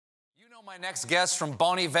My next guests from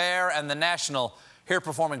Bon Iver and The National here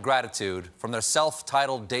performing Gratitude from their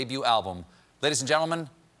self-titled debut album. Ladies and gentlemen,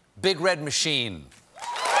 Big Red Machine.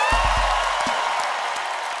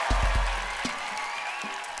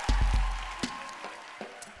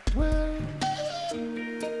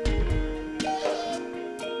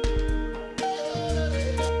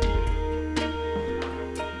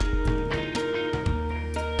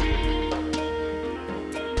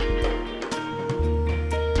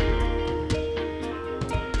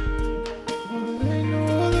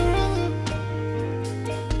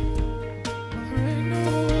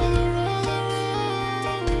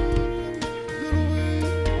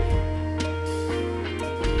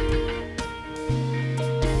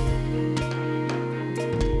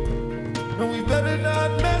 No, we better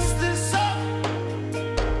not mess this up.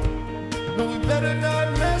 No, we better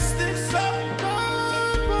not mess this up.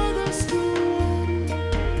 God, but it's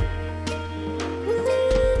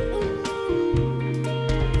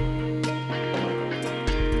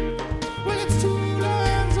when it's two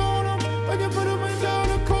lines on them, when you put them in down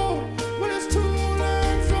the cold. When it's two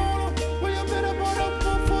lines on them, when you better put up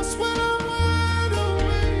for sweat I'm wide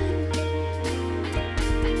awake.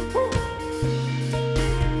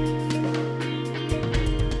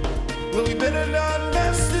 Well, we better not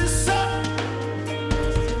mess this up.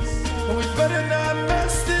 Well, we better not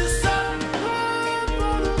mess this up. My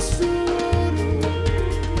brother's still running.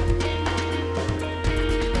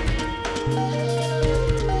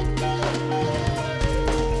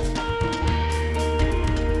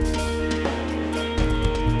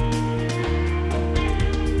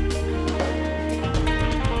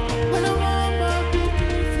 When I'm on my feet,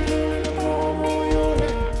 feeling the palm on your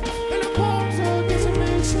hand, and the palms are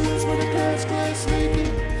decimations when the glass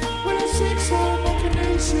leaking. When I sing some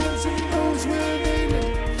machinations and he knows where they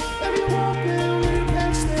live. Every walk there, when it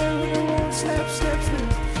past there, when the one steps there.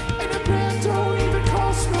 And the bread don't even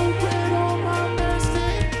cost no bread on my last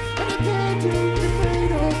day. And the band ain't been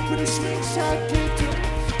made up with a slingshot kicked up.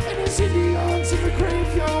 And there's Indians in the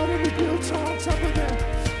graveyard and the guilt on top of that.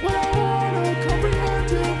 Well, I wanna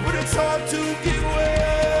comprehend it, but it's hard to get well.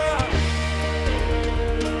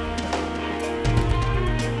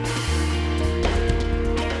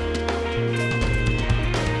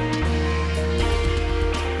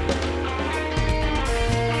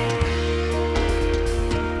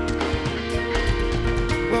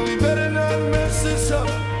 Well, we better not mess this up.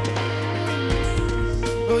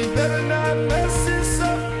 Well, we better not mess this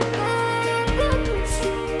up.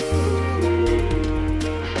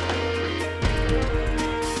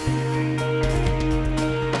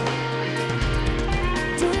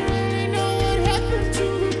 Do you really know what happened to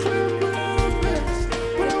the crib when I was best?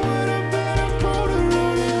 When I went up in a quarter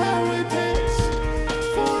on the highway pass.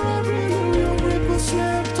 For every little ripple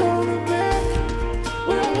slapped on the back.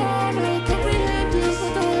 Well, I wanna comprehend it,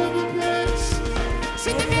 but don't ever pass.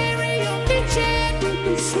 See the very young bitch with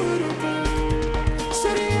the sweater back.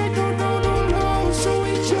 Said he ain't gonna know no law, so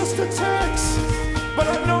he just attacks. But I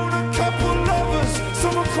know a couple lovers,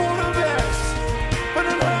 some are quarterbacks. But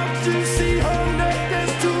I'd have to see her neck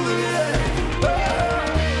that's to the left.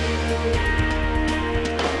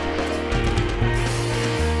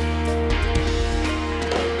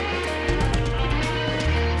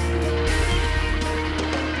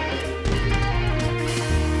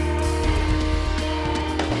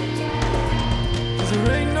 Cause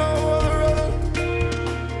there ain't no other.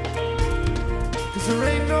 Cause there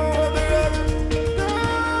ain't no other.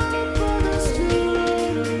 God, but it's still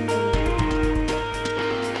running.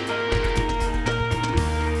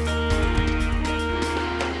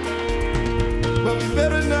 But we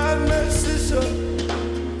better not mess this up.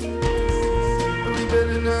 But we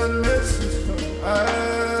better not mess this up.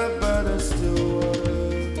 But I still wanna.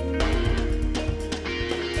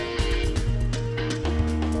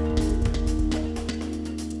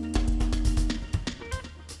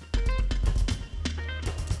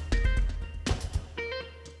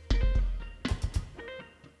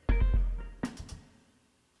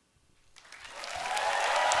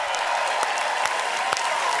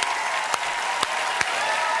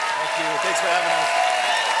 Thanks for having us.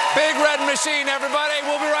 Big Red Machine, everybody.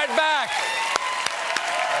 We'll be right back.